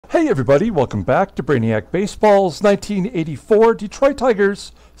Hey everybody, welcome back to Brainiac Baseball's 1984 Detroit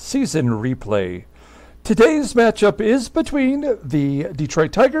Tigers season replay. Today's matchup is between the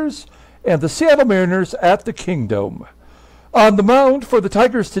Detroit Tigers and the Seattle Mariners at the Kingdome. On the mound for the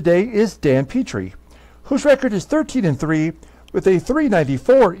Tigers today is Dan Petry, whose record is 13-3 with a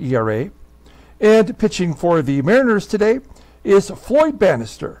 .394 ERA. And pitching for the Mariners today is Floyd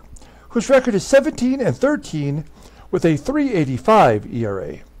Bannister, whose record is 17-13 with a .385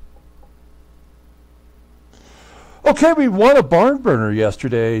 ERA. Okay, we won a barn burner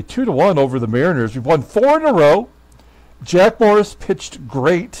yesterday, 2-1 over the Mariners. We've won 4 in a row. Jack Morris pitched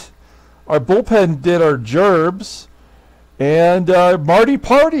great. Our bullpen did our gerbs. And Marty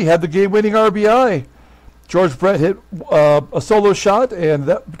Party had the game-winning RBI. George Brett hit a solo shot, and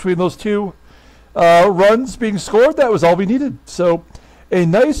that, between those two runs being scored, that was all we needed. So a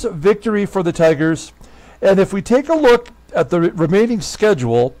nice victory for the Tigers. And if we take a look at the remaining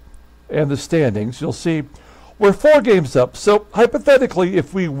schedule and the standings, you'll see we're 4 games up. So hypothetically,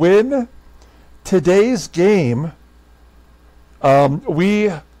 if we win today's game,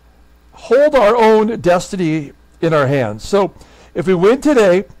 we hold our own destiny in our hands. So if we win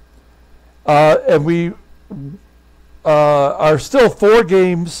today, and we are still 4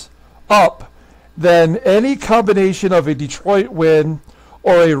 games up, then any combination of a Detroit win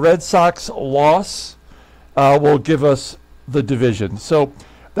or a Red Sox loss will give us the division. So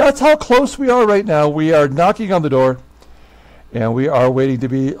that's how close we are right now. We are knocking on the door, and we are waiting to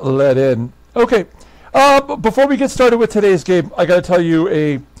be let in. Okay, before we get started with today's game, I got to tell you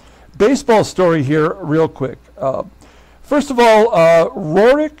a baseball story here real quick. First of all,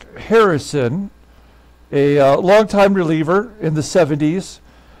 Rorik Harrison, a longtime reliever in the 70s,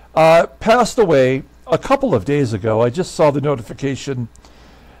 passed away a couple of days ago. I just saw the notification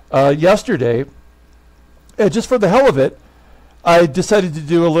yesterday, and just for the hell of it, I decided to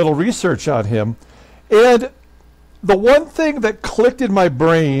do a little research on him. And the one thing that clicked in my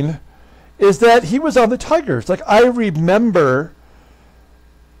brain is that he was on the Tigers. Like, I remember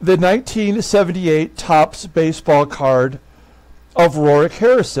the 1978 Topps baseball card of Rorik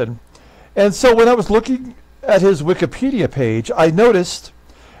Harrison. And so when I was looking at his Wikipedia page, I noticed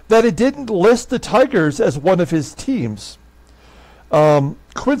that it didn't list the Tigers as one of his teams.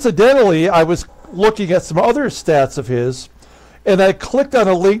 Coincidentally, I was looking at some other stats of his, and I clicked on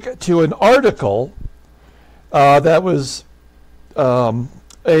a link to an article that was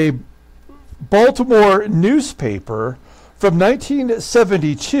a Baltimore newspaper from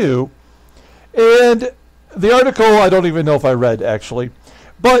 1972. And the article, I don't even know if I read, actually.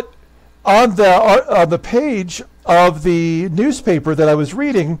 But on the page of the newspaper that I was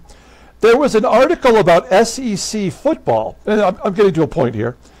reading, there was an article about SEC football. And I'm getting to a point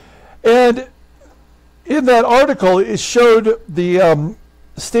here. And in that article, it showed the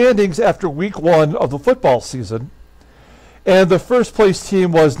standings after week 1 of the football season. And the first place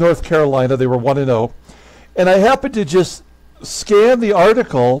team was North Carolina. They were 1-0. And I happened to just scan the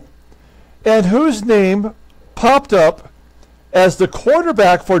article, and whose name popped up as the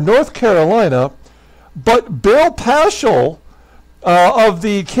quarterback for North Carolina, but Bill Paschal of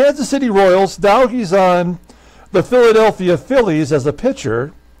the Kansas City Royals. Now he's on the Philadelphia Phillies as a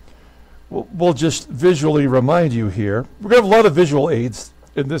pitcher. We'll just visually remind you here. We're going to have a lot of visual aids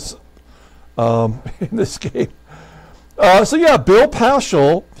in this game. So yeah, Bill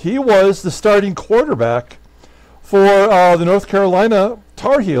Paschal, he was the starting quarterback for the North Carolina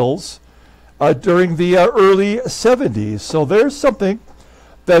Tar Heels during the early 70s. So there's something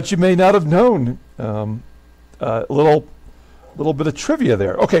that you may not have known. A little bit of trivia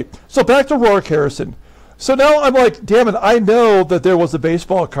there. Okay, so back to Rorik Harrison. So now I'm like, damn it, I know that there was a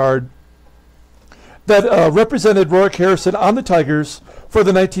baseball card that represented Rorik Harrison on the Tigers for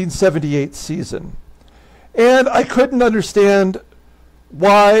the 1978 season. And I couldn't understand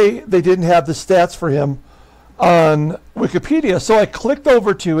why they didn't have the stats for him on Wikipedia. So I clicked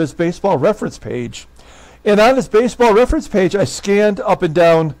over to his baseball reference page. And on his baseball reference page, I scanned up and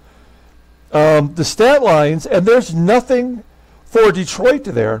down the stat lines, and there's nothing for Detroit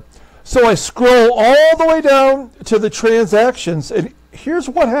there. So I scroll all the way down to the transactions, and here's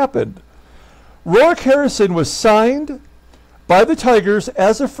what happened. Rorik Harrison was signed by the Tigers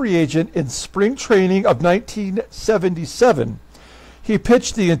as a free agent in spring training of 1977. He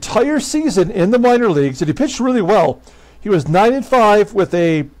pitched the entire season in the minor leagues, and he pitched really well. He was 9-5 with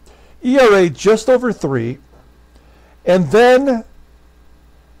a ERA just over 3. And then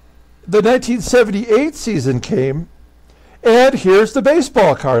the 1978 season came, and here's the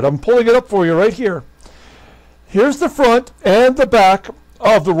baseball card. I'm pulling it up for you right here. Here's the front and the back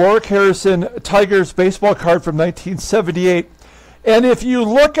of the Rorik Harrison Tigers baseball card from 1978. And if you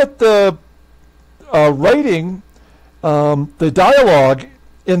look at the writing, the dialogue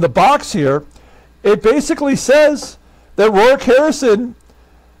in the box here, it basically says that Rorik Harrison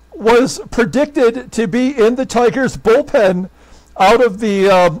was predicted to be in the Tigers bullpen out of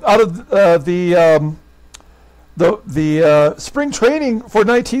the spring training for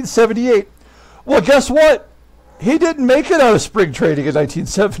 1978. Well, guess what? He didn't make it out of spring training in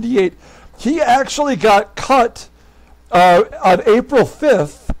 1978. He actually got cut on April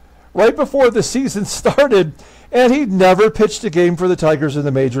 5th, right before the season started, and he never pitched a game for the Tigers in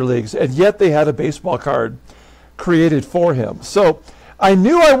the major leagues, and yet they had a baseball card created for him. So I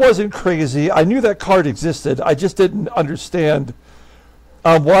knew I wasn't crazy. I knew that card existed. I just didn't understand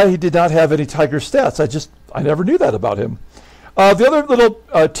why he did not have any Tiger stats. I never knew that about him. The other little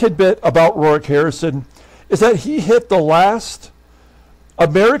tidbit about Rorik Harrison is that he hit the last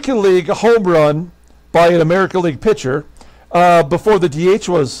American League home run by an American League pitcher before the DH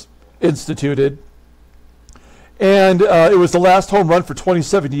was instituted. And it was the last home run for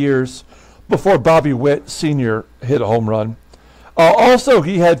 27 years before Bobby Witt Sr. hit a home run. Also,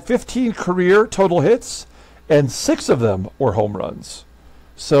 he had 15 career total hits, and 6 of them were home runs.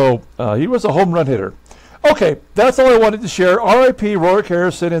 So he was a home run hitter. Okay, that's all I wanted to share. R.I.P. Rorik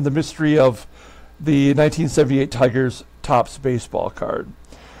Harrison and the mystery of the 1978 Tigers Topps baseball card.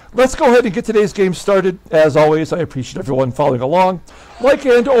 Let's go ahead and get today's game started. As always, I appreciate everyone following along. Like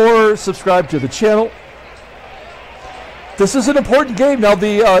and or subscribe to the channel. This is an important game. Now,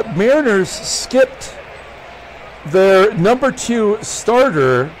 the Mariners skipped their number 2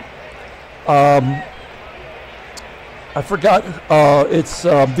 starter. I forgot. It's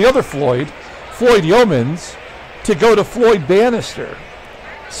the other Floyd Yeomans, to go to Floyd Bannister.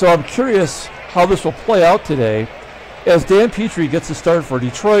 So I'm curious how this will play out today as Dan Petry gets a start for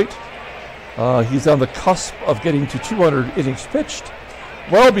Detroit. He's on the cusp of getting to 200 innings pitched,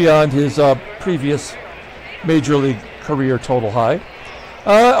 well beyond his previous Major League career total high.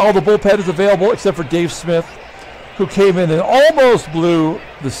 All the bullpen is available except for Dave Smith, who came in and almost blew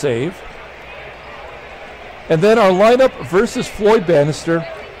the save. And then our lineup versus Floyd Bannister,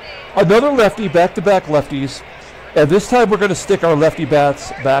 another lefty, back-to-back lefties, and this time we're going to stick our lefty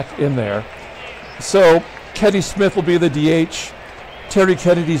bats back in there. So Kenny Smith will be the DH. Terry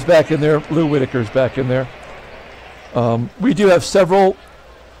Kennedy's back in there. Lou Whitaker's back in there. We do have several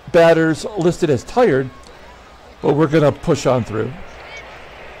batters listed as tired, but we're going to push on through.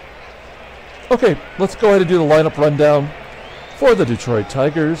 Okay, let's go ahead and do the lineup rundown for the Detroit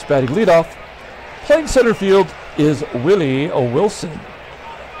Tigers. Batting leadoff, playing center field, is Willie Wilson.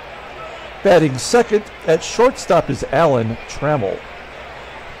 Batting second at shortstop is Alan Trammell.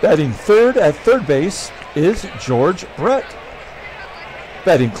 Batting third at third base is George Brett.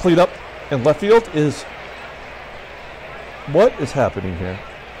 Batting cleanup in left field is... What is happening here?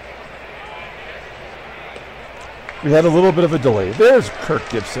 We had a little bit of a delay. There's Kirk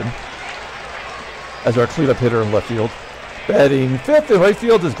Gibson as our cleanup hitter in left field. Batting fifth in right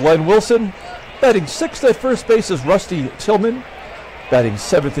field is Glenn Wilson. Batting sixth at first base is Rusty Tillman. Batting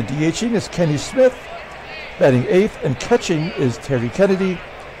seventh and DHing is Kenny Smith. Batting eighth and catching is Terry Kennedy.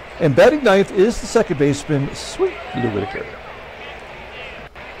 And batting ninth is the second baseman, Sweet Lou Whitaker.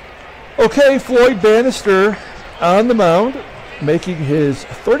 Okay, Floyd Bannister on the mound, making his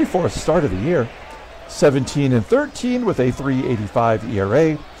 34th start of the year. 17-13 with a 3.85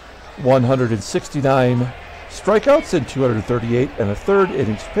 ERA, 169 strikeouts and 238 and a third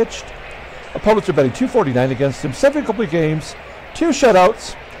innings pitched. Opponents are batting .249 against him, 7 complete games, 2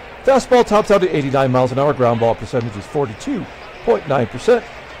 shutouts. Fastball tops out at 89 miles an hour. Ground ball percentage is 42.9%.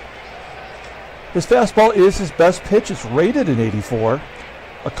 His fastball is his best pitch. It's rated an 84.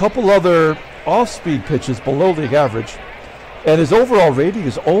 A couple other off-speed pitches below league average. And his overall rating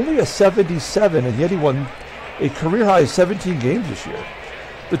is only a 77, and yet he won a career-high 17 games this year.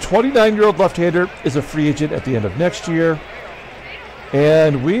 The 29-year-old left-hander is a free agent at the end of next year.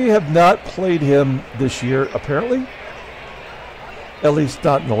 And we have not played him this year, apparently. At least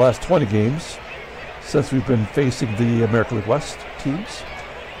not in the last 20 games since we've been facing the American League West teams.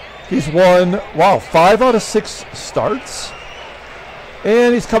 He's won, 5 out of 6 starts.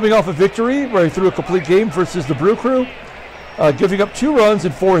 And he's coming off a victory where he threw a complete game versus the Brew Crew, giving up 2 runs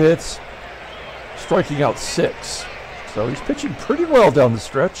and 4 hits, striking out 6. So he's pitching pretty well down the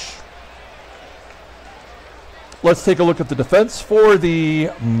stretch. Let's take a look at the defense for the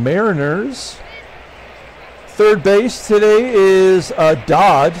Mariners. Third base today is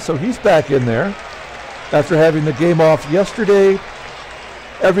Dodd, so he's back in there after having the game off yesterday.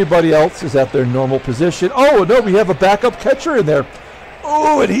 Everybody else is at their normal position. Oh, no, we have a backup catcher in there.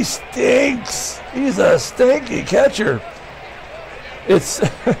 Oh, and he stinks. He's a stinky catcher. It's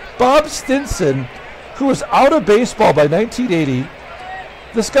Bob Stinson, who was out of baseball by 1980.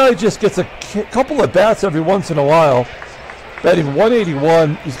 This guy just gets a couple of bats every once in a while. Batting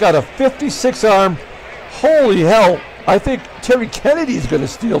 181. He's got a 56 arm. Holy hell. I think Terry Kennedy's going to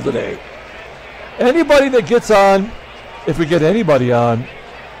steal today. Anybody that gets on, if we get anybody on,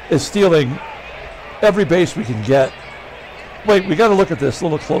 is stealing every base we can get. Wait, we got to look at this a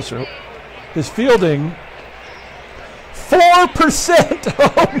little closer. His fielding, 4%.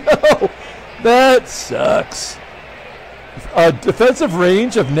 Oh, no. That sucks. A defensive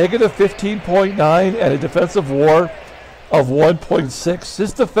range of negative 15.9 and a defensive WAR of 1.6.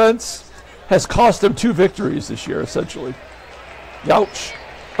 His defense has cost him 2 victories this year, essentially. Youch.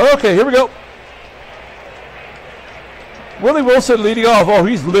 Okay, here we go. Willie Wilson leading off. Oh,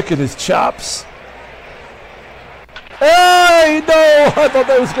 he's licking his chops. Hey, no! I thought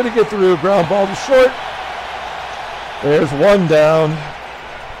that was going to get through. Ground ball to short. There's one down.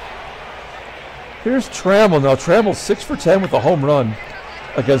 Here's Trammell. Now, Trammell's 6 for 10 with a home run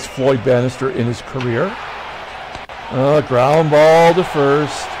against Floyd Bannister in his career. Ground ball to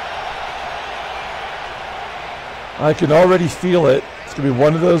first. I can already feel it. It's going to be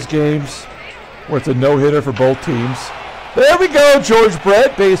one of those games where it's a no-hitter for both teams. There we go, George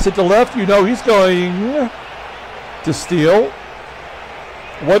Brett. Base hit to left. You know he's going to steal.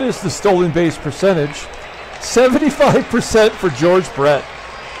 What is the stolen base percentage? 75% for George Brett.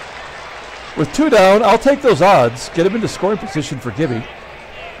 With 2 down, I'll take those odds. Get him into scoring position for Gibby.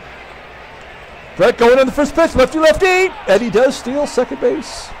 Brett going on the first pitch. Lefty, lefty. And he does steal second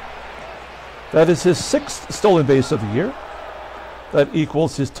base. That is his 6th stolen base of the year. That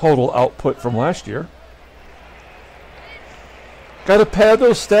equals his total output from last year. Got to pad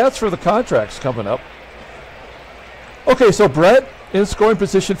those stats for the contracts coming up. Okay, so Brett in scoring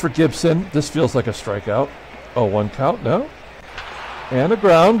position for Gibson. This feels like a strikeout. Oh, 1 count, no. And a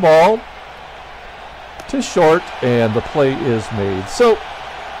ground ball to short, and the play is made. So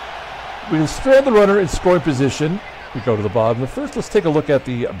we strand the runner in scoring position. We go to the bottom of the first. Let's take a look at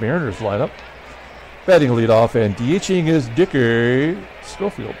the Mariners lineup. Batting leadoff and DHing is Dicker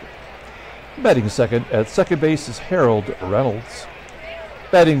Schofield. Batting second at second base is Harold Reynolds.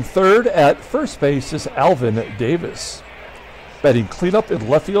 Batting third at first base is Alvin Davis. Batting cleanup in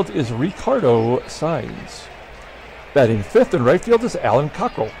left field is Ricardo SAENZ. Batting fifth in right field is Alan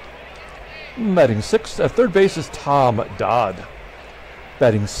Cockrell. Batting sixth at third base is Tom Dodd.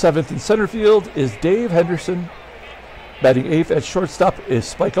 Batting seventh in center field is Dave Henderson. Batting eighth at shortstop is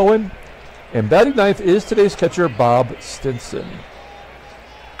Spike Owen. And batting ninth is today's catcher, Bob Stinson.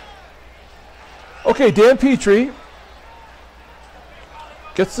 Okay, Dan Petry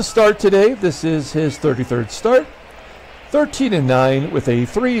gets the start today. This is his 33rd start. 13-9 with a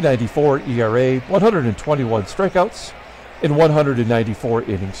 3.94 ERA, 121 strikeouts in 194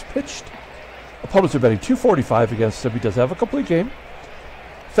 innings pitched. Opponents are batting .245 against him. He does have a complete game.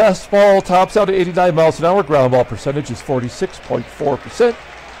 Fastball tops out at 89 miles an hour. Ground ball percentage is 46.4%.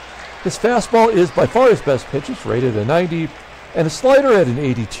 His fastball is by far his best pitch. It's rated a 90. And a slider at an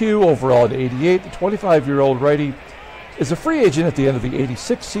 82, overall an 88. The 25-year-old righty is a free agent at the end of the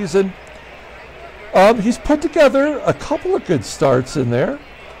 86 season. He's put together a couple of good starts in there.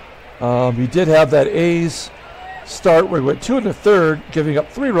 He did have that A's start where he went 2 1/3, giving up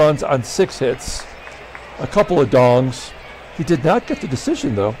 3 runs on 6 hits. A couple of dongs. He did not get the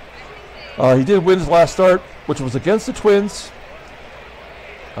decision, though. He did win his last start, which was against the Twins.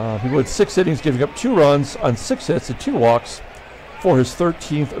 He went 6 innings, giving up 2 runs on 6 hits and 2 walks for his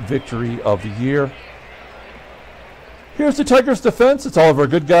 13th victory of the year. Here's the Tigers' defense. It's all of our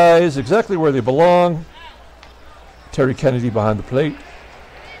good guys, exactly where they belong. Terry Kennedy behind the plate.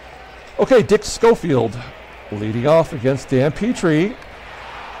 Okay, Dick Schofield leading off against Dan Petry.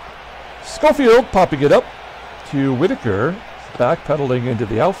 Schofield popping it up to Whitaker, backpedaling into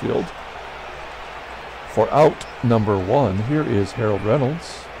the outfield for out number 1. Here is Harold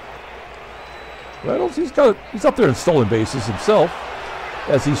Reynolds. Reynolds, he's up there in stolen bases himself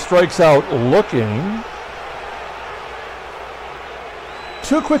as he strikes out looking.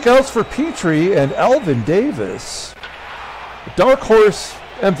 2 quick outs for Petry and Alvin Davis. Dark horse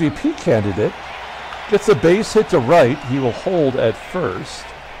MVP candidate gets a base hit to right. He will hold at first.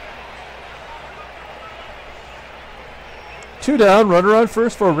 2 down, runner on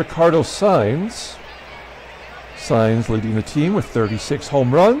first for Ricardo SAENZ. SAENZ leading the team with 36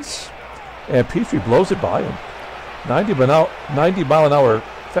 home runs. And Petry blows it by him. 90 mile an hour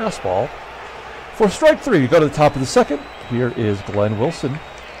fastball. For strike 3, you go to the top of the second. Here is Glenn Wilson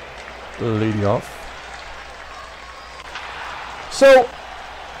leading off. So,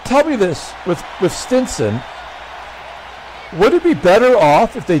 tell me this, with Stinson, Would it be better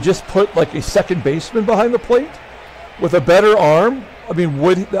off if they just put like a second baseman behind the plate with a better arm? I mean,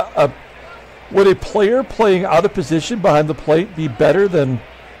 would a player playing out of position behind the plate be better than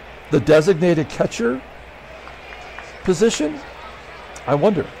the designated catcher position? I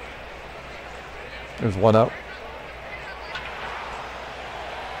wonder. There's one out.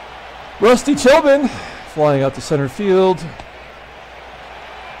 Rusty Tillman flying out to center field.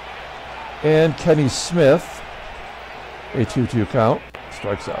 And Kenny Smith, a 2-2 count,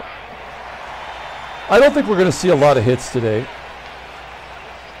 strikes out. I don't think we're going to see a lot of hits today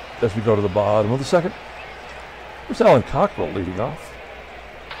as we go to the bottom of the second. There's Alan Cockrell leading off.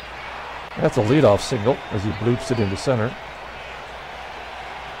 That's a leadoff single as he bloops it into center.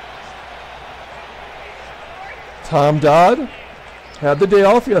 Tom Dodd had the day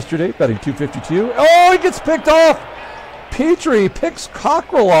off yesterday, batting .252. Oh, he gets picked off. Petry picks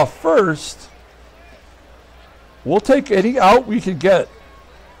Cockrell off first. We'll take any out we can get.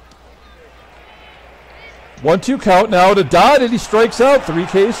 1-2 count now to Dodd, and he strikes out. 3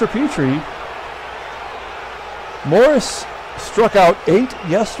 Ks for Petry. Morris struck out 8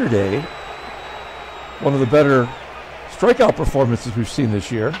 yesterday. One of the better strikeout performances we've seen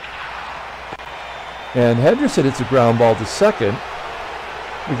this year. And Henderson hits a ground ball to second.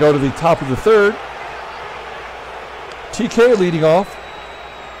 We go to the top of the third. TK leading off.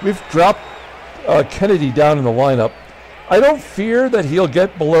 We've dropped Kennedy down in the lineup. I don't fear that he'll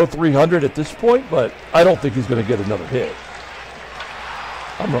get below 300 at this point, but I don't think he's going to get another hit.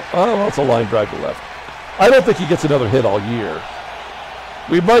 Oh, it's a line drive to left. I don't think he gets another hit all year.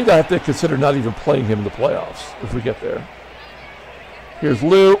 We might have to consider not even playing him in the playoffs if we get there. Here's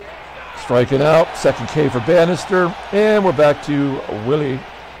Lou, striking out. Second K for Bannister, and we're back to Willie.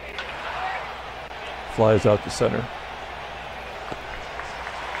 Flies out to center.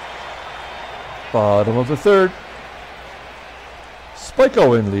 Bottom of the third. Spike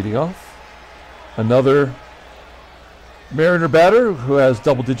Owen leading off. Another Mariner batter who has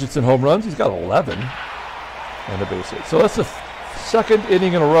double digits in home runs. He's got 11 and a base hit. So that's the second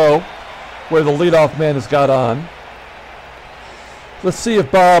inning in a row where the leadoff man has got on. Let's see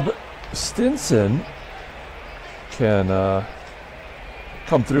if Bob Stinson can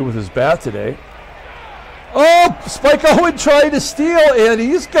come through with his bat today. Oh, Spike Owen trying to steal, and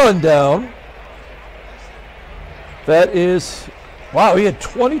he's gunned down. That is, wow, he had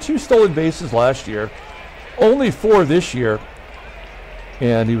 22 stolen bases last year, only 4 this year,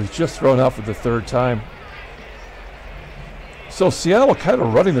 and he was just thrown out for the 3rd time. So Seattle kind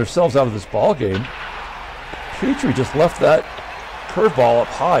of running themselves out of this ball game. Petry just left that curveball up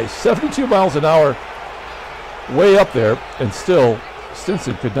high, 72 miles an hour, way up there, and still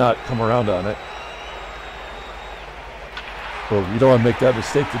Stinson could not come around on it. Well, you don't want to make that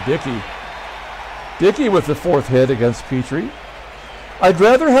mistake to Dickey. Dickey with the 4th hit against Petry. I'd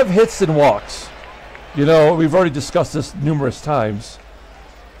rather have hits than walks. You know, we've already discussed this numerous times.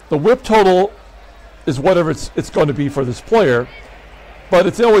 The whip total is whatever it's going to be for this player, but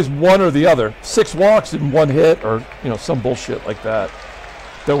it's always one or the other. 6 walks and 1 hit, or some bullshit like that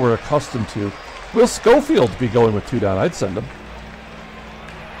we're accustomed to. Will Schofield be going with 2 down? I'd send him.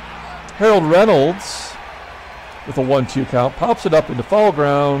 Harold Reynolds with a 1-2 count pops it up into foul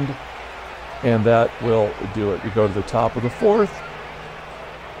ground, and that will do it. We go to the top of the 4th.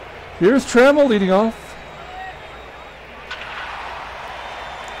 Here's Trammell leading off.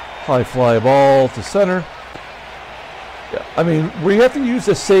 High fly ball to center. Yeah, I mean, we have to use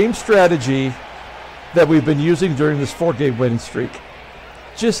the same strategy that we've been using during this 4-game winning streak.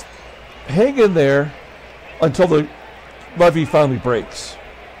 Just hang in there until the levee finally breaks.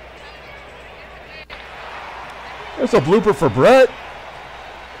 There's a blooper for Brett.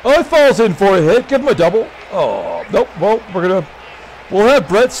 Oh, it falls in for a hit. Give him a double. Oh, nope. Well, we'll have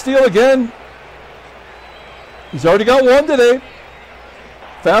Brett steal again. He's already got 1 today.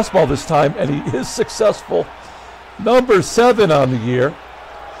 Fastball this time, and he is successful. Number 7 on the year.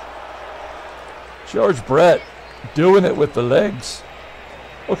 George Brett doing it with the legs.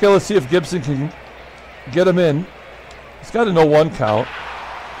 Okay, let's see if Gibson can get him in. He's got a 0-1 count.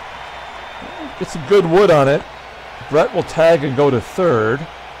 Get some good wood on it. Brett will tag and go to 3rd.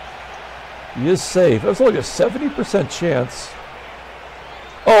 He is safe. That was only a 70% chance.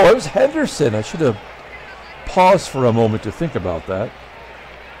 Oh, it was Henderson. I should have paused for a moment to think about that.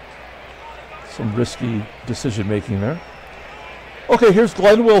 Some risky decision making there. Okay, here's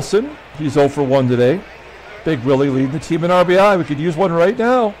Glenn Wilson. He's 0 for 1 today. Big Willie leading the team in RBI. We could use one right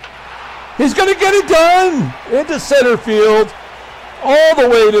now. He's going to get it done! Into center field. All the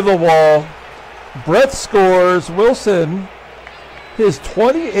way to the wall. Brett scores. Wilson, his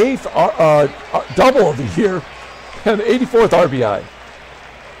 28th double of the year. And 84th RBI.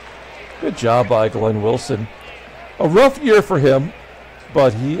 Good job by Glenn Wilson. A rough year for him,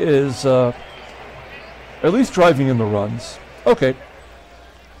 but he is at least driving in the runs. Okay.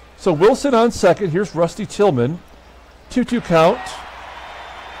 So Wilson on second. Here's Rusty Tillman. 2-2 count.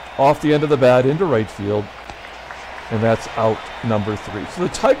 Off the end of the bat into right field. And that's out number 3. So the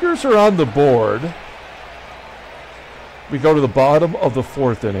Tigers are on the board. We go to the bottom of the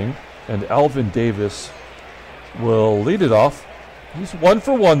 4th inning, and Alvin Davis will lead it off. He's 1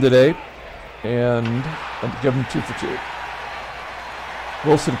 for 1 today, and I'm giving him 2 for 2.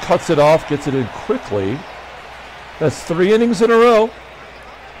 Wilson cuts it off, gets it in quickly. That's 3 innings in a row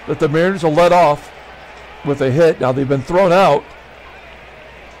that the Mariners will let off with a hit. Now they've been thrown out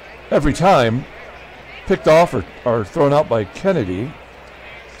every time, picked off or thrown out by Kennedy.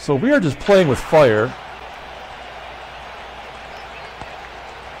 So we are just playing with fire.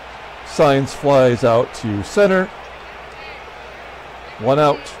 SAENZ flies out to center. 1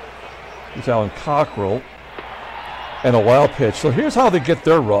 out. Here's Alan COCKRELL. And a wild pitch. So here's how they get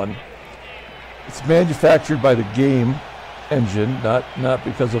their run. It's manufactured by the game engine, not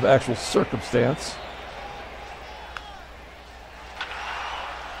because of actual circumstance.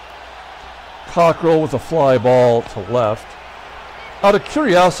 COCKRELL with a fly ball to left. Out of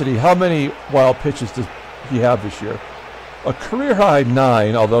curiosity, how many wild pitches does he have this year? A career high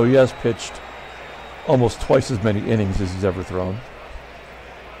 9, although he has pitched almost twice as many innings as he's ever thrown.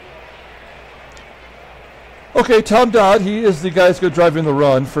 Okay, Tom Dodd, he is the guy who's going to drive in the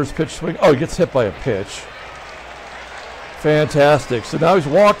run. First pitch swing. Oh, he gets hit by a pitch. Fantastic. So now he's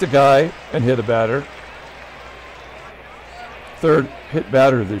walked a guy and hit a batter. 3rd hit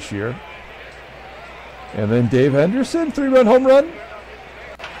batter this year. And then Dave Henderson, 3-run home run.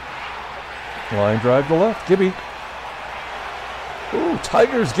 Line drive to left. Gibby. Ooh,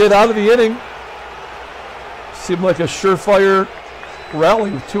 Tigers get out of the inning. Seemed like a surefire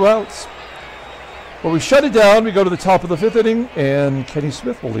rally with 2 outs. Well, we shut it down. We go to the top of the 5th inning, and Kenny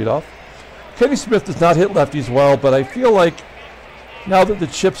Smith will lead off. Kenny Smith does not hit lefties well, but I feel like now that the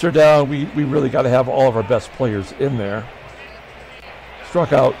chips are down, we really got to have all of our best players in there.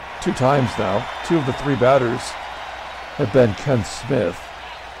 Struck out 2 times now. 2 of the 3 batters have been Ken Smith.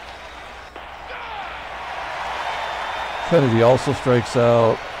 Kennedy also strikes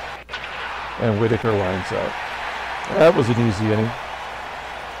out, and Whitaker lines out. That was an easy inning.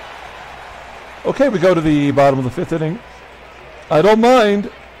 Okay, we go to the bottom of the 5th inning. I don't mind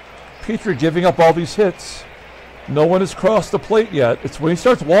Petry giving up all these hits. No one has crossed the plate yet. It's when he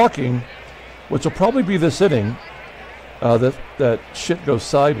starts walking, which will probably be this inning, that shit goes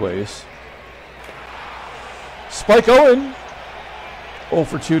sideways. Spike Owen, 0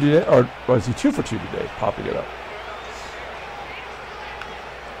 for 2 today, or was he 2 for 2 today? Popping it up.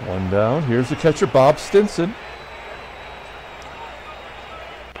 1 down. Here's the catcher, Bob Stinson.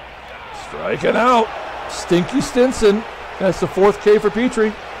 Striking out. Stinky Stinson. That's the 4th K for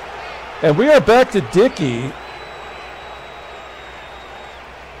Petry. And we are back to Dickey.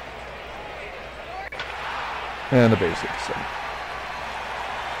 And the base hit.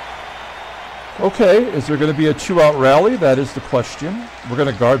 Okay, is there going to be a 2-out rally? That is the question. We're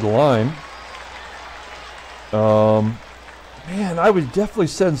going to guard the line. Man, I would definitely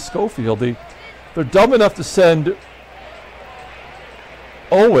send Schofield. They're dumb enough to send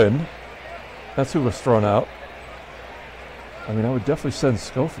Owen. That's who was thrown out. I mean, I would definitely send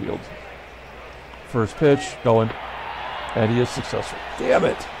Schofield. First pitch, going. And he is successful. Damn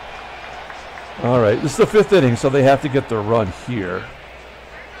it. All right, this is the 5th inning, so they have to get their run here.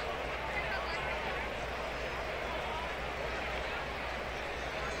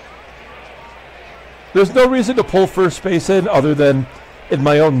 There's no reason to pull first base in other than, in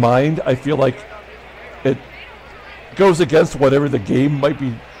my own mind, I feel like it goes against whatever the game might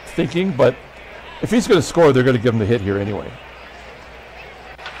be thinking, but if he's going to score, they're going to give him the hit here anyway.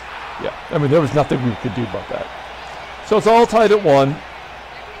 Yeah, I mean, there was nothing we could do about that. So it's all tied at 1.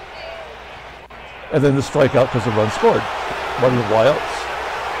 And then the strikeout because the run scored. One of the wilds.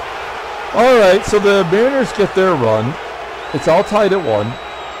 All right, so the Mariners get their run. It's all tied at 1.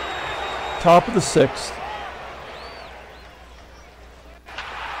 Top of the 6th.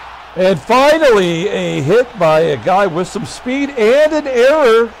 And finally, a hit by a guy with some speed and an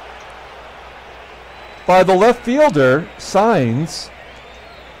error by the left fielder, SAENZ.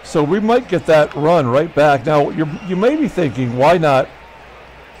 So we might get that run right back. Now, you may be thinking, why not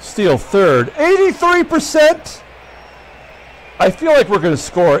steal 3rd? 83%! I feel like we're going to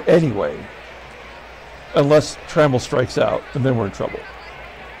score anyway. Unless Trammell strikes out, and then we're in trouble.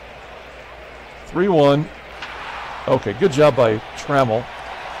 3-1. Okay, good job by Trammell.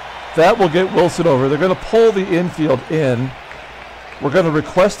 That will get Wilson over. They're going to pull the infield in. We're going to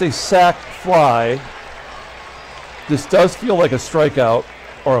request a sac fly. This does feel like a strikeout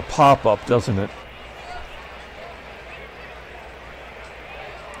or a pop-up, doesn't it?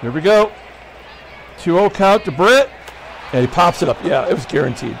 Here we go. 2-0 count to Britt. And he pops it up. Yeah, it was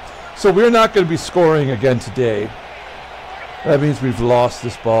guaranteed. So we're not going to be scoring again today. That means we've lost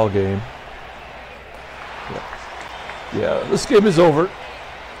this ball game. Yeah, this game is over.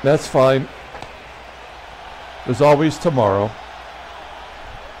 That's fine. There's always tomorrow.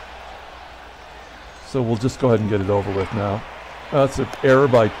 So we'll just go ahead and get it over with now. That's an error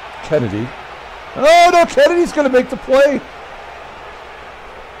by Kennedy. Oh, no, Kennedy's going to make the play.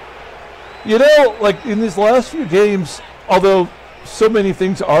 You know, like in these last few games, although so many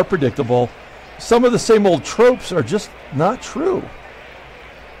things are predictable, some of the same old tropes are just not true.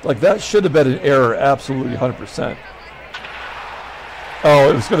 Like that should have been an error, absolutely 100%.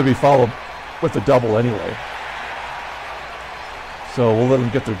 Oh, it was going to be followed with a double anyway. So we'll let them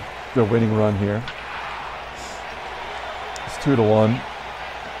get their winning run here. It's 2-1.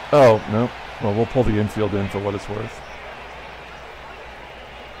 Oh, no. Well, we'll pull the infield in for what it's worth.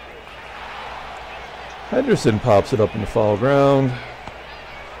 Henderson pops it up in the foul ground.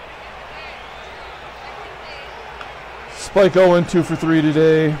 Spike Owen 2 for 3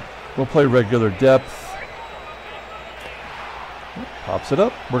 today. We'll play regular depth. Pops it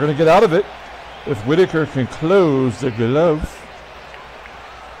up. We're going to get out of it if Whitaker can close the glove.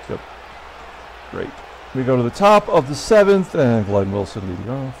 Yep. Great. We go to the top of the 7th, and Glenn Wilson leading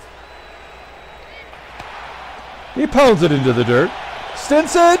off. He pounds it into the dirt.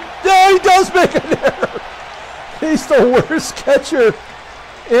 Stinson! Yeah, he does make an error! He's the worst catcher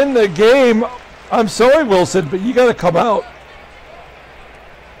in the game. I'm sorry, Wilson, but you got to come out.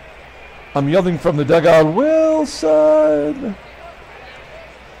 I'm yelling from the dugout, Wilson!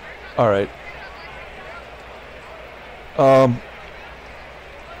 All right.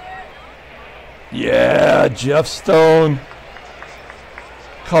 Yeah, Jeff Stone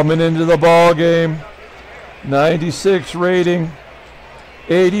coming into the ball game. 96 rating,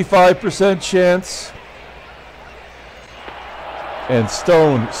 85% chance. And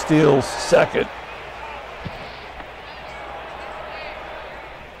Stone steals second.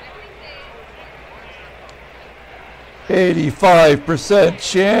 %85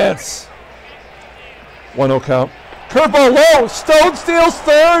 chance. 1-0 count. Curveball low. Stone steals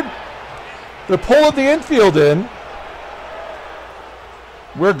third. They're pulling the infield in.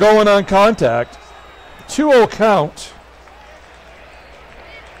 We're going on contact. 2-0 count.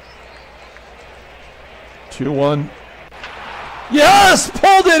 2-1. Yes!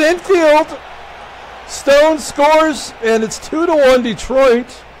 Pulled it infield. Stone scores, and it's 2-1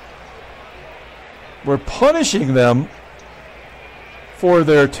 Detroit. We're punishing them for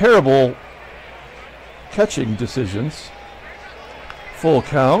their terrible catching decisions. Full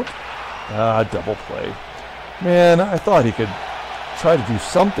count. Double play. Man, I thought he could try to do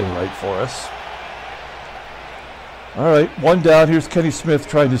something right for us. All right, one down. Here's Kenny Smith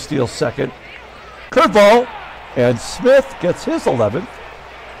trying to steal second. Curveball, and Smith gets his 11th.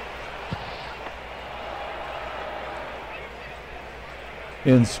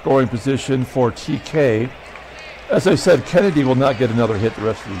 In scoring position for TK. As I said, Kennedy will not get another hit the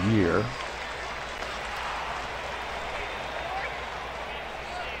rest of the year.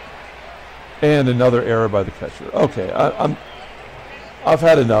 And another error by the catcher. Okay, I've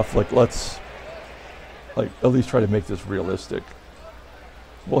had enough. Like, let's at least try to make this realistic.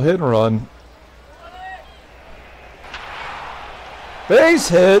 We'll hit and run. Base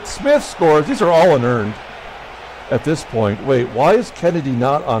hit. Smith scores. These are all unearned at this point. Wait, why is Kennedy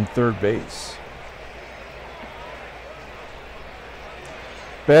not on third base?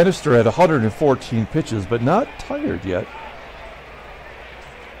 Bannister had 114 pitches, but not tired yet.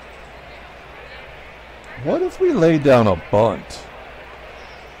 What if we laid down a bunt?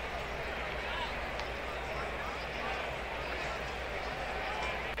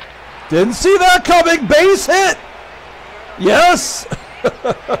 Didn't see that coming. Base hit. Yes.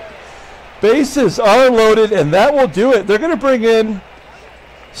 Bases are loaded, and that will do it. They're going to bring in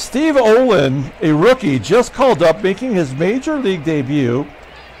Steve OWEN, a rookie, just called up, making his major league debut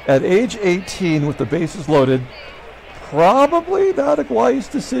at age 18 with the bases loaded. Probably not a wise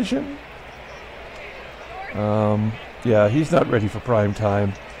decision. Yeah, he's not ready for prime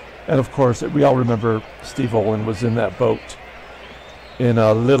time. And of course, we all remember Steve OWEN was in that boat in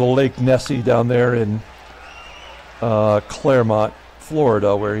Little Lake Nessie down there in Claremont,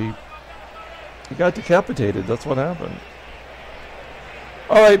 Florida, where he got decapitated. That's what happened.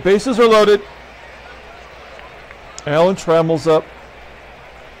 All right, bases are loaded. Alan TRAMMELL's up.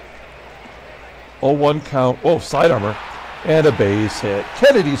 0-1 count. Oh, side armor. And a base hit.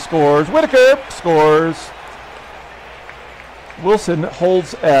 Kennedy scores. Whitaker scores. Wilson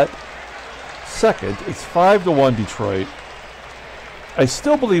holds at second. It's 5-1 Detroit. I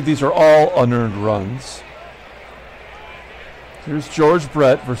still believe these are all unearned runs. Here's George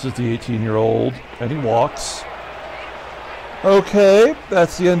Brett versus the 18-year-old, and he walks. Okay,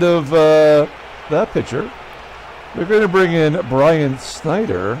 that's the end of that pitcher. We're going to bring in Brian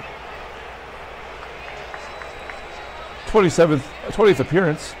Snyder. 20th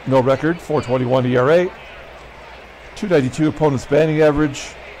appearance, no record, 4.21 ERA, 2.92 opponent's batting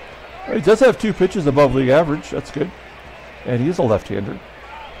average. He does have 2 pitches above league average. That's good. And he's a left-hander.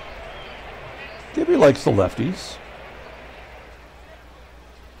 Gibby likes the lefties.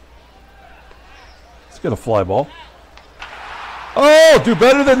 Let's get a fly ball. Oh, do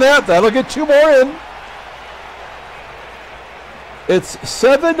better than that. That'll get 2 more in. It's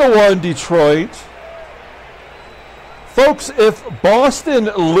 7-1 Detroit. Folks, if Boston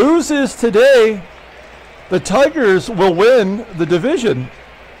loses today, the Tigers will win the division,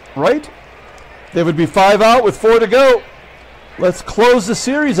 right? They would be 5 out with 4 to go. Let's close the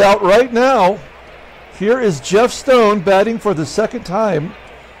series out right now. Here is Jeff Stone batting for the 2nd time.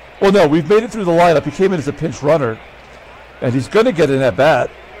 Well, no, we've made it through the lineup. He came in as a pinch runner, and he's going to get an at-bat.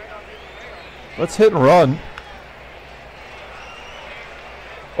 Let's hit and run.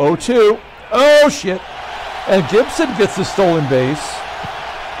 0-2. Oh, shit. And Gibson gets the stolen base.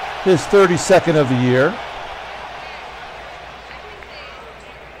 His 32nd of the year.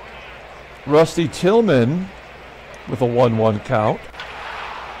 Rusty Tillman with a 1-1 count.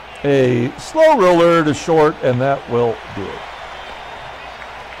 A slow roller to short, and that will do it.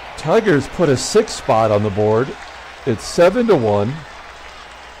 Tigers put a 6th spot on the board. It's 7-1.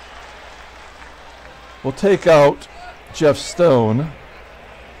 We'll take out Jeff Stone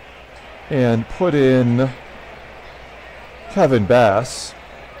and put in Kevin Bass.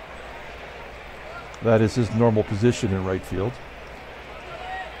 That is his normal position in right field.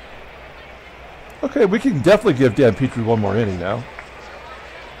 Okay, we can definitely give Dan Petry 1 more inning now.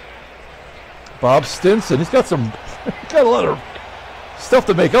 Bob Stinson, he's got a lot of stuff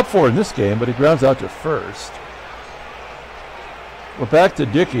to make up for in this game, but he grounds out to first. We're back to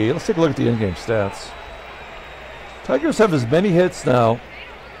Dickey. Let's take a look at the in-game stats. Tigers have as many hits now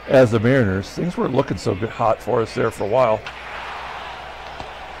as the Mariners. Things weren't looking so good, hot for us there for a while.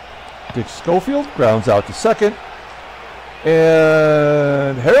 Dick Schofield grounds out to second.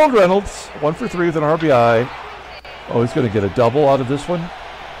 And Harold Reynolds, 1 for 3 with an RBI. Oh, he's going to get a double out of this one.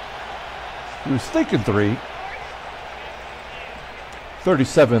 He was thinking 3.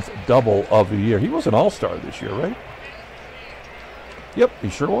 37th double of the year. He was an all-star this year, right? Yep, he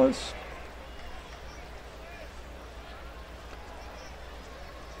sure was.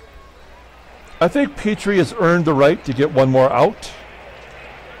 I think Petry has earned the right to get 1 more out,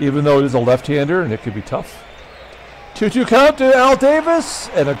 even though it is a left-hander and it could be tough. 2-2 count to Al Davis,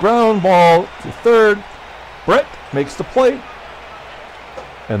 and a ground ball to third. Brett makes the play,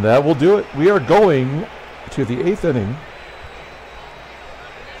 and that will do it. We are going to the 8th inning.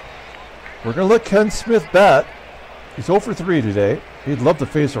 We're going to let Ken Smith bat. He's 0 for 3 today. He'd love to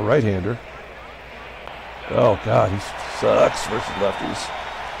face a right-hander. Oh, God, he sucks versus lefties.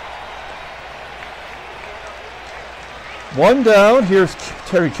 1 down. Here's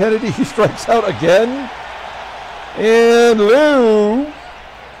Terry Kennedy. He strikes out again. And Lou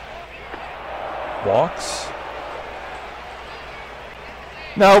walks.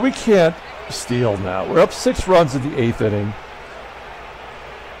 Now we can't steal now. We're up 6 runs in the 8th inning.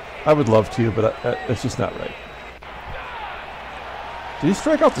 I would love to, but it's just not right. Did he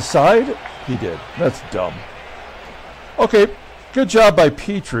strike out the side? He did. That's dumb. Okay, good job by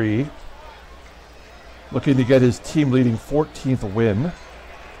Petry. Looking to get his team-leading 14th win.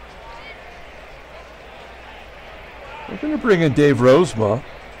 We're going to bring in Dave Rozema.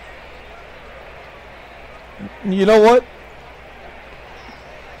 You know what?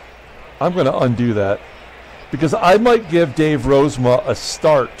 I'm going to undo that, because I might give Dave Rozema a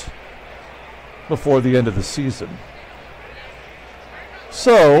start before the end of the season.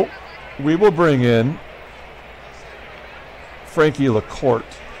 So, we will bring in Frankie LaCourte.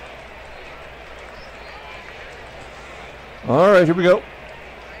 All right, here we go.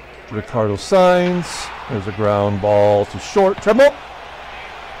 Ricardo signs. There's a ground ball to short. TRAMMELL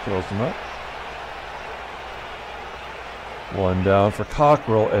throws him up. 1 down for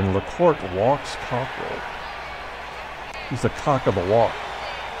COCKRELL, and LaCourte walks COCKRELL. He's the cock of the walk.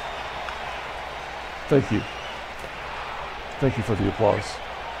 Thank you. Thank you for the applause.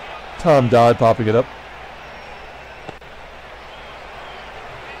 Tom Dodd popping it up.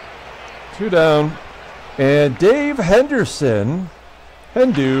 2 down. And Dave Henderson.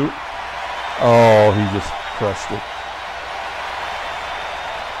 Hendu. Oh, he just crushed it.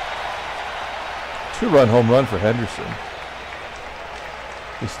 2-run home run for Henderson.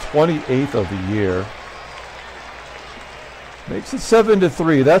 His 28th of the year. Makes it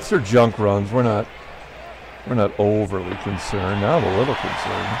 7-3. That's their junk runs. We're not overly concerned. Now I'm a little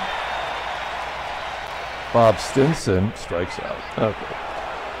concerned. Bob Stinson strikes out. Okay.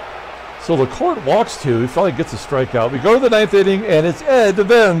 So the court walks 2. He finally gets a strikeout. We go to the 9th inning, and it's Ed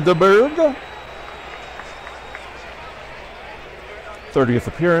Vandenberg. 30th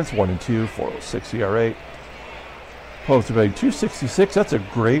appearance, 1-2, 4.06 ERA. Posted by 266. That's a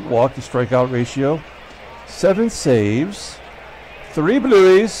great walk to strikeout ratio. 7 saves, 3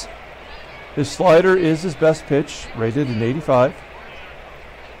 blueies. His slider is his best pitch, rated an 85.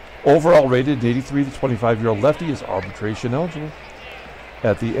 Overall rated an 83. The 25-year-old lefty is arbitration eligible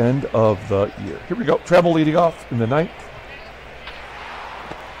at the end of the year. Here we go. Trammell leading off in the 9th.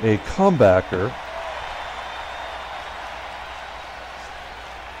 A comebacker.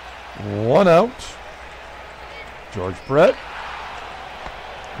 1 out. George Brett.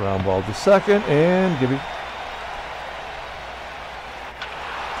 Ground ball to second, and Gibby.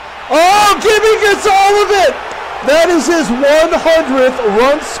 Oh, Gibby gets all of it! That is his 100th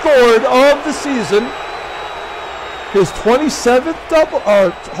run scored of the season. His 27th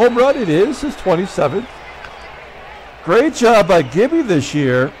home run, it is his 27th. Great job by Gibby this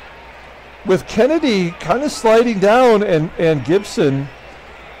year. With Kennedy kind of sliding down and Gibson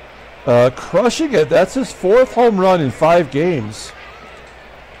crushing it. That's his 4th home run in 5 games.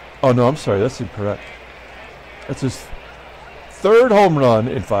 Oh, no, I'm sorry. That's incorrect. That's his 3rd home run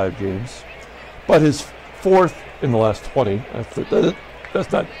in 5 games. But his 4th in the last 20.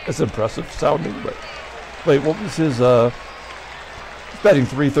 That's not as impressive sounding, but wait, what was his he's batting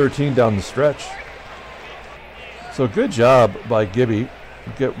 .313 down the stretch. So good job by Gibby.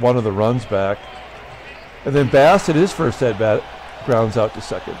 Get one of the runs back. And then Bassett, his first at bat, grounds out to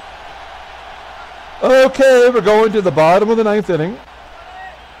second. Okay, we're going to the bottom of the 9th inning.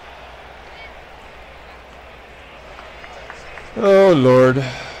 Oh, Lord.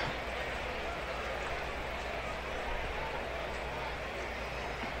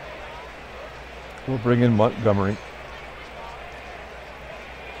 We'll bring in Montgomery.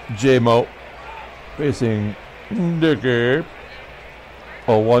 J-Mo facing Dicker.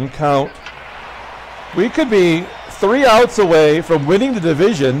 0-1 count. We could be 3 outs away from winning the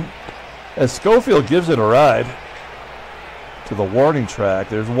division as Schofield gives it a ride to the warning track.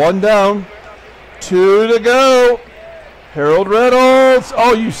 There's 1 down, 2 to go. Harold Reynolds.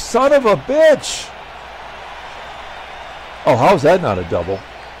 Oh, you son of a bitch. Oh, how's that not a double?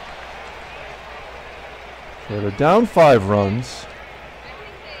 Okay, they're down 5 runs.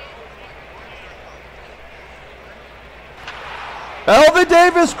 Alvin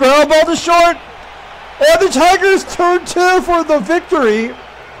Davis, ground ball to short. And the Tigers turn 2 for the victory.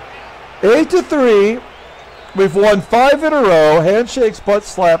 8-3. We've won 5 in a row. Handshakes, butt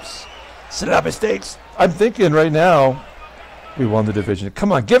slaps, slap mistakes. I'm thinking right now we won the division.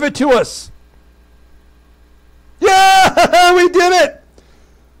 Come on, give it to us. Yeah, we did it.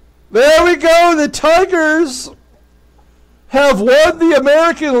 There we go. The Tigers have won the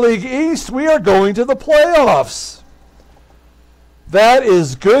American League East. We are going to the playoffs. That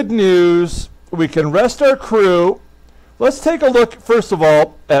is good news. We can rest our crew. Let's take a look, first of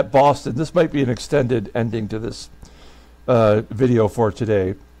all, at Boston. This might be an extended ending to this video for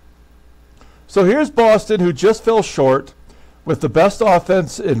today. So here's Boston, who just fell short with the best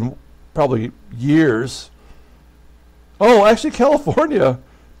offense in probably years. Oh, actually, California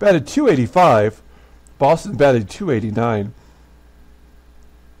batted .285. Boston batted .289.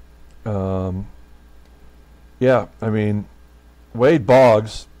 Yeah, I mean, Wade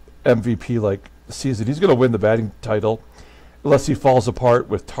Boggs, MVP like season. He's going to win the batting title unless he falls apart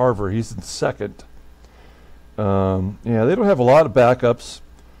with Tarver. He's in second. Yeah, they don't have a lot of backups.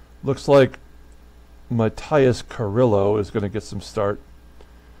 Looks like Matthias Carrillo is going to get some starts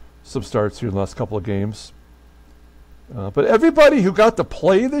here in the last couple of games. But everybody who got to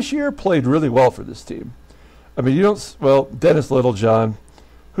play this year played really well for this team. I mean, Dennis Littlejohn,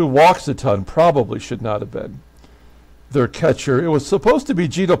 who walks a ton, probably should not have been their catcher. It was supposed to be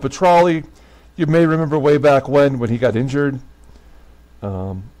Gino Petralli. You may remember way back when he got injured.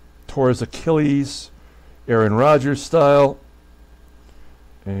 Tore his Achilles, Aaron Rodgers style.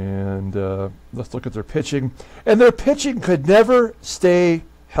 And let's look at their pitching. And their pitching could never stay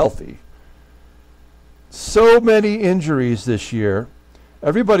healthy. So many injuries this year.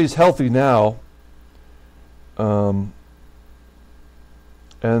 Everybody's healthy now.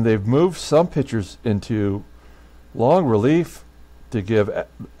 And they've moved some pitchers into long relief to give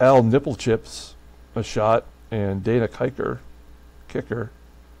Al Nipplechips a shot and Dana Kicker,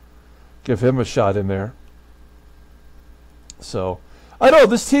 give him a shot in there. So, I know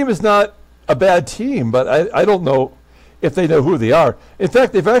this team is not a bad team, but I don't know if they know who they are. In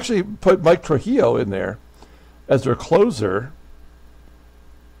fact, they've actually put Mike Trujillo in there as their closer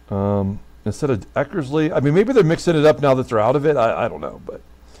instead of Eckersley. I mean, maybe they're mixing it up now that they're out of it. I don't know, but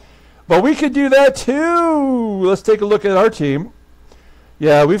we could do that too. Let's take a look at our team.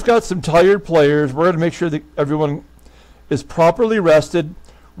 Yeah, we've got some tired players. We're going to make sure that everyone is properly rested.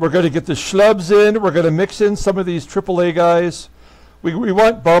 We're going to get the schlubs in. We're going to mix in some of these AAA guys. We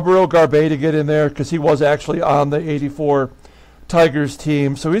want Barbaro Garbe to get in there because he was actually on the 84 Tigers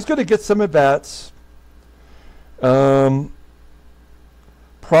team. So he's going to get some at-bats. Probably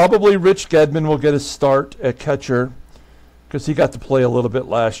Rich Gedman will get a start at catcher because he got to play a little bit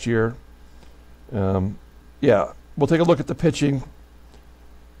last year. Yeah, we'll take a look at the pitching.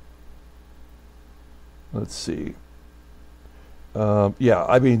 Let's see. Yeah,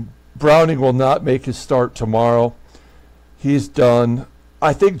 I mean, Browning will not make his start tomorrow. He's done.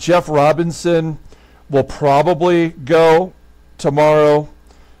 I think Jeff Robinson will probably go tomorrow.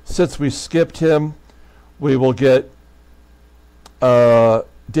 Since we skipped him, we will get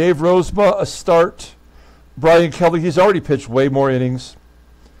Dave Rozema a start. Brian Kelly, he's already pitched way more innings.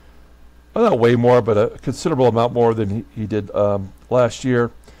 Well, not way more, but a considerable amount more than he did last year.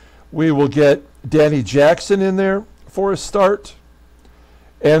 We will get Danny Jackson in there for a start.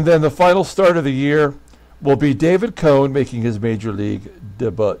 And then the final start of the year will be David Cone making his major league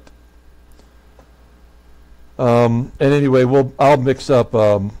debut. And anyway, I'll mix up.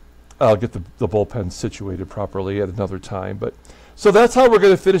 I'll get the bullpen situated properly at another time. But so that's how we're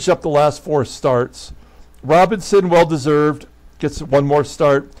going to finish up the last 4 starts. Robinson, well deserved, gets one more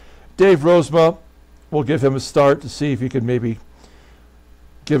start. Dave Rozema, we'll give him a start to see if he can maybe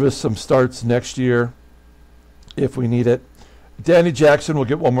give us some starts next year if we need it. Danny Jackson will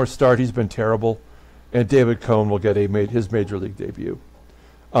get one more start. He's been terrible. And David Cone will get his major league debut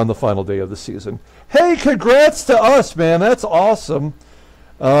on the final day of the season. Hey, congrats to us, man. That's awesome.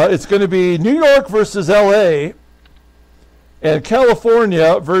 It's going to be New York versus L.A. and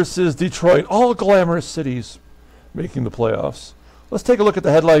California versus Detroit. All glamorous cities making the playoffs. Let's take a look at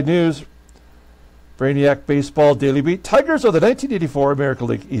the headline news. Brainiac Baseball Daily Beat. Tigers are the 1984 American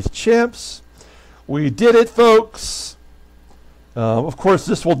League East champs. We did it, folks. Of course,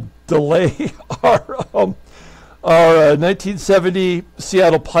 this will delay our 1970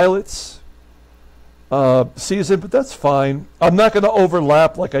 Seattle Pilots season, but that's fine. I'm not going to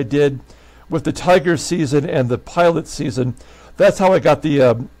overlap like I did with the Tigers season and the Pilots season. That's how I got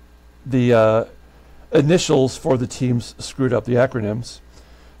the initials for the teams screwed up, the acronyms.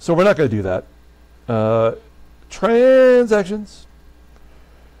 So we're not going to do that. Transactions.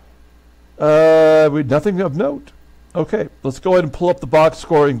 Nothing of note. Okay, let's go ahead and pull up the box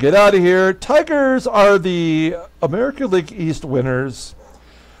score and get out of here. Tigers are the American League East winners.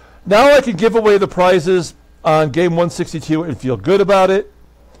 Now I can give away the prizes on game 162 and feel good about it.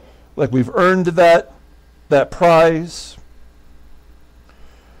 Like we've earned that prize.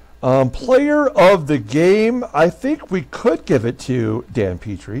 Player of the game, I think we could give it to Dan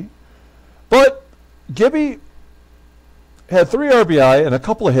Petry. But Gibby had 3 RBI and a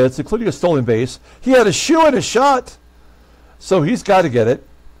couple of hits, including a stolen base. He had a shoe and a shot, so he's got to get it.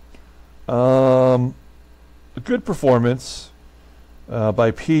 A good performance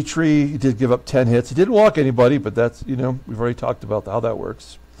by Petry. He did give up 10 hits. He didn't walk anybody, but that's, we've already talked about how that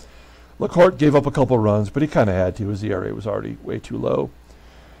works. LaCourte gave up a couple runs, but he kind of had to. His ERA was already way too low.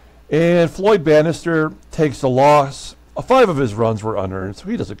 And Floyd Bannister takes a loss. 5 of his runs were unearned, so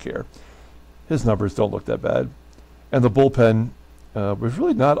he doesn't care. His numbers don't look that bad. And the bullpen was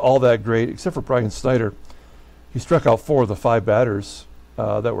really not all that great, except for Brian Snyder. He struck out 4 of the 5 batters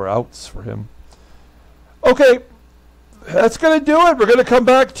that were outs for him. Okay, that's going to do it. We're going to come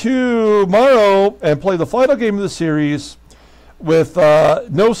back tomorrow and play the final game of the series with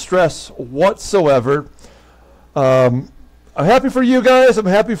no stress whatsoever. I'm happy for you guys. I'm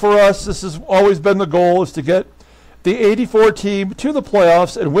happy for us. This has always been the goal, is to get the 84 team to the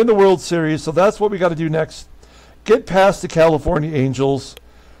playoffs and win the World Series. So that's what we got to do next. Get past the California Angels.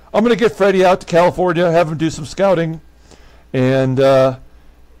 I'm going to get Freddie out to California, have him do some scouting, and get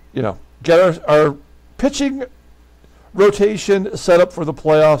our pitching rotation set up for the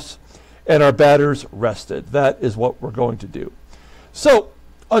playoffs and our batters rested. That is what we're going to do. So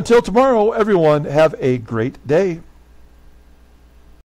until tomorrow, everyone, have a great day.